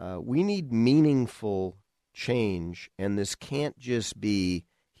we need meaningful change, and this can't just be,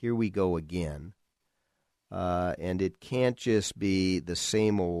 here we go again, and it can't just be the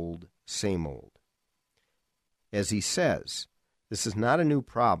same old, same old. As he says, this is not a new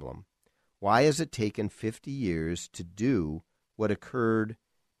problem. Why has it taken 50 years to do what occurred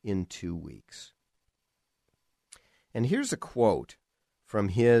in 2 weeks? And here's a quote from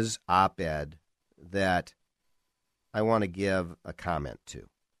his op-ed that I want to give a comment to.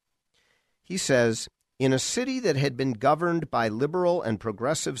 He says, in a city that had been governed by liberal and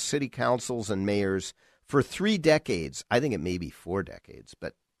progressive city councils and mayors for 3 decades, I think it may be 4 decades,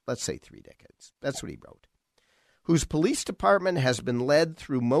 but let's say 3 decades. That's what he wrote. Whose police department has been led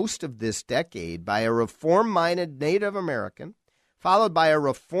through most of this decade by a reform-minded Native American, followed by a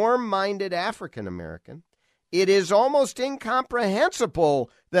reform-minded African American, it is almost incomprehensible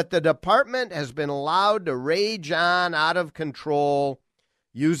that the department has been allowed to rage on out of control,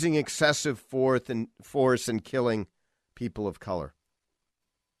 using excessive force and killing people of color.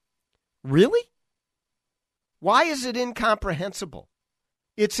 Really? Why is it incomprehensible?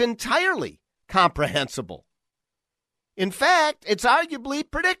 It's entirely comprehensible. In fact, it's arguably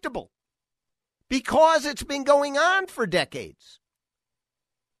predictable because it's been going on for decades.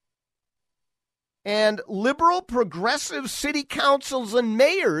 And liberal, progressive city councils and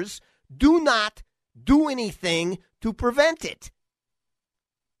mayors do not do anything to prevent it.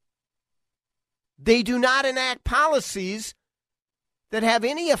 They do not enact policies that have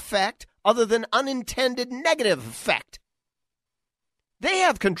any effect other than unintended negative effect. They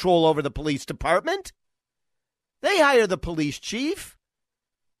have control over the police department. They hire the police chief.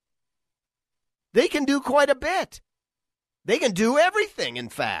 They can do quite a bit. They can do everything, in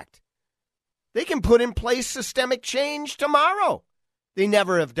fact. They can put in place systemic change tomorrow. They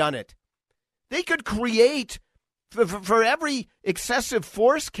never have done it. They could create, for every excessive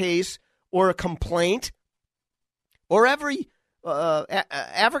force case or a complaint, or every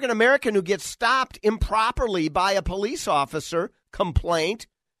African American who gets stopped improperly by a police officer complaint,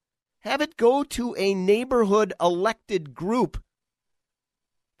 have it go to a neighborhood elected group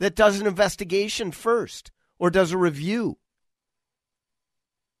that does an investigation first or does a review.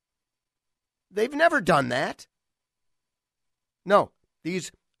 They've never done that. No,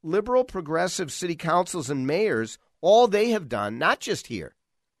 these liberal, progressive city councils and mayors, all they have done, not just here,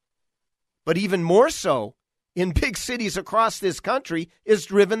 but even more so in big cities across this country, is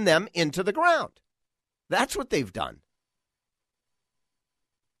driven them into the ground. That's what they've done.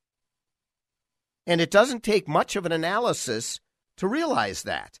 And it doesn't take much of an analysis to realize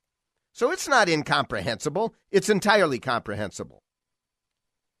that. So it's not incomprehensible. It's entirely comprehensible.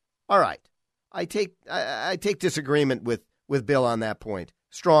 All right. I take disagreement with Bill on that point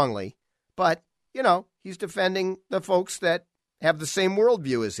strongly. But, you know, he's defending the folks that have the same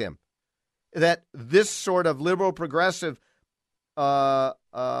worldview as him. That this sort of liberal progressive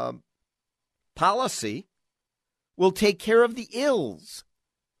policy will take care of the ills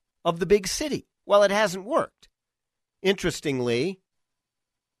of the big city. Well, it hasn't worked. Interestingly,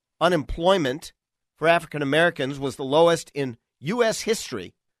 unemployment for African Americans was the lowest in U.S.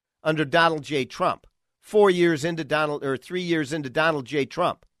 history under Donald J. Trump. 3 years into Donald J.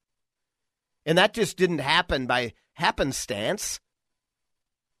 Trump. And that just didn't happen by happenstance.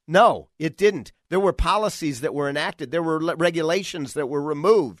 No, it didn't. There were policies that were enacted. There were regulations that were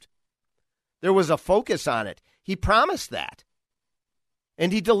removed. There was a focus on it. He promised that,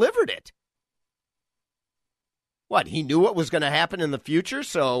 and he delivered it. What, he knew what was going to happen in the future,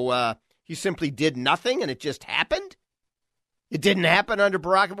 so he simply did nothing and it just happened? It didn't happen under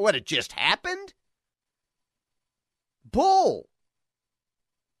Barack Obama. What, it just happened? Bull.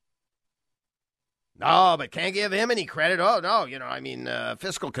 No, but can't give him any credit. Oh, no,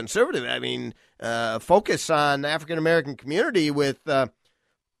 fiscal conservative. Focus on the African-American community with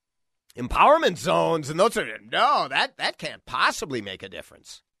empowerment zones and those. No, that can't possibly make a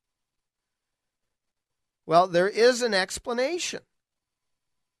difference. Well, there is an explanation.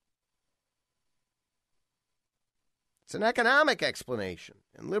 It's an economic explanation.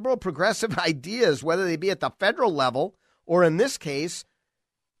 And liberal progressive ideas, whether they be at the federal level or in this case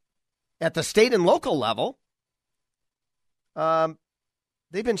at the state and local level,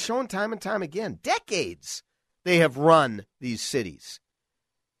 they've been shown time and time again. Decades they have run these cities.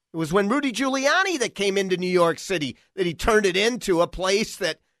 It was when Rudy Giuliani that came into New York City that he turned it into a place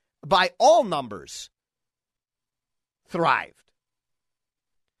that, by all numbers, thrived.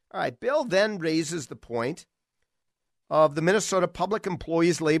 All right, Bill then raises the point of the Minnesota Public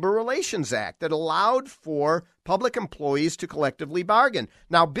Employees Labor Relations Act that allowed for public employees to collectively bargain.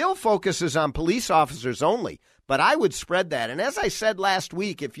 Now, Bill focuses on police officers only, but I would spread that. And as I said last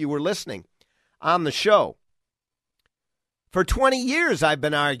week, if you were listening on the show, for 20 years I've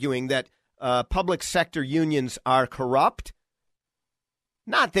been arguing that public sector unions are corrupt.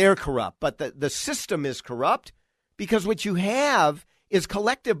 Not they're corrupt, but the system is corrupt. Because what you have is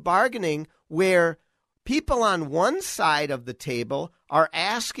collective bargaining where people on one side of the table are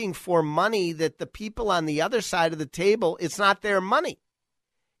asking for money that the people on the other side of the table, it's not their money.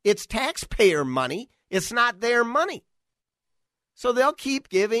 It's taxpayer money. It's not their money. So they'll keep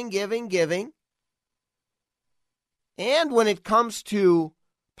giving. And when it comes to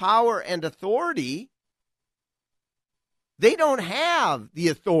power and authority, they don't have the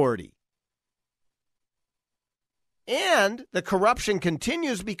authority. And the corruption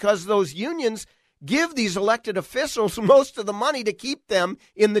continues because those unions give these elected officials most of the money to keep them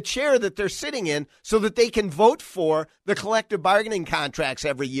in the chair that they're sitting in so that they can vote for the collective bargaining contracts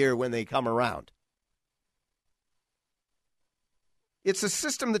every year when they come around. It's a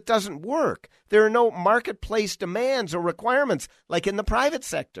system that doesn't work. There are no marketplace demands or requirements like in the private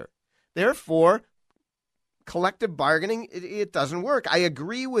sector. Therefore, collective bargaining, it doesn't work. I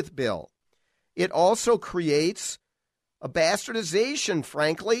agree with Bill. It also creates a bastardization,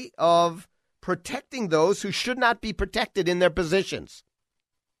 frankly, of protecting those who should not be protected in their positions.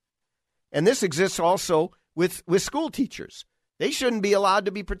 And this exists also with school teachers. They shouldn't be allowed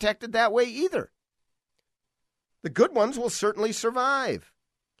to be protected that way either. The good ones will certainly survive,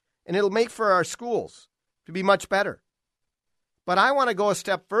 and it'll make for our schools to be much better. But I want to go a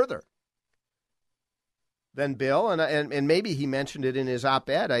step further than Bill, and maybe he mentioned it in his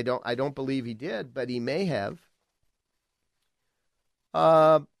op-ed. I don't believe he did, but he may have.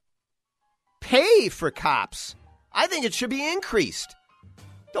 Pay for cops. I think it should be increased.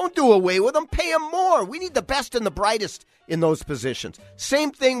 Don't do away with them. Pay them more. We need the best and the brightest in those positions.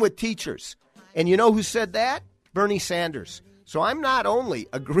 Same thing with teachers. And you know who said that? Bernie Sanders. So I'm not only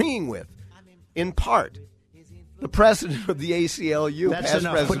agreeing with, in part, the president of the ACLU. That's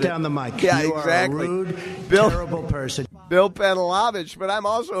enough. President. Put down the mic. Yeah, you exactly. are a rude, terrible person. Bill Penelovich, but I'm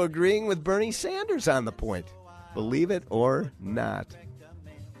also agreeing with Bernie Sanders on the point. Believe it or not.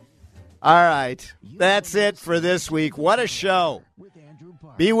 All right, that's it for this week. What a show.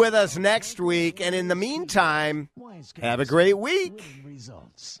 Be with us next week, and in the meantime, have a great week.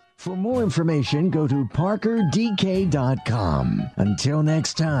 For more information, go to parkerdk.com. Until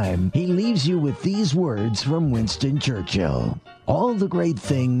next time, he leaves you with these words from Winston Churchill. All the great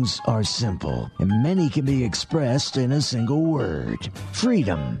things are simple, and many can be expressed in a single word.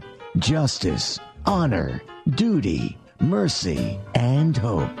 Freedom, justice, honor, duty, mercy, and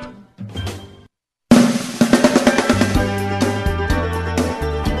hope.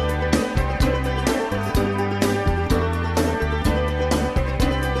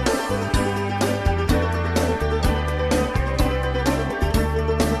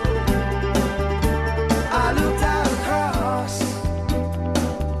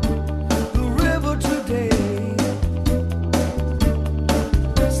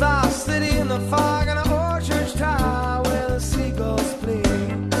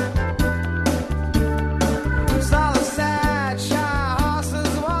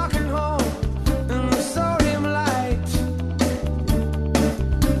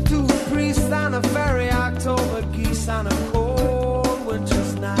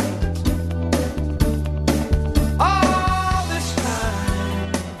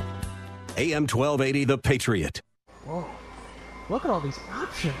 AM 1280 The Patriot. Whoa. Look at all these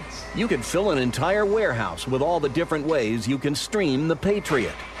options. You can fill an entire warehouse with all the different ways you can stream The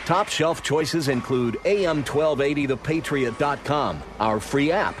Patriot. Top shelf choices include AM1280thepatriot.com, our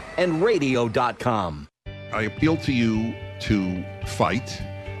free app, and radio.com. I appeal to you to fight.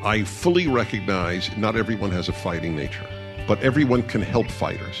 I fully recognize not everyone has a fighting nature, but everyone can help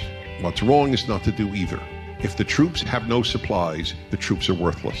fighters. What's wrong is not to do either. If the troops have no supplies, the troops are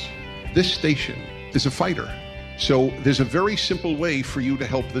worthless. This station is a fighter. So there's a very simple way for you to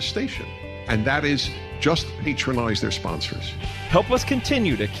help this station, and that is just patronize their sponsors. Help us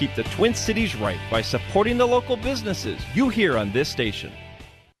continue to keep the Twin Cities right by supporting the local businesses you hear on this station.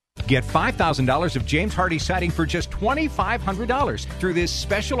 Get $5,000 of James Hardy siding for just $2,500 through this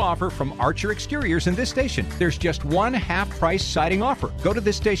special offer from Archer Exteriors in this station. There's just one half-price siding offer. Go to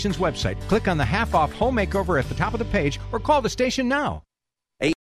this station's website, click on the half-off home makeover at the top of the page, or call the station now.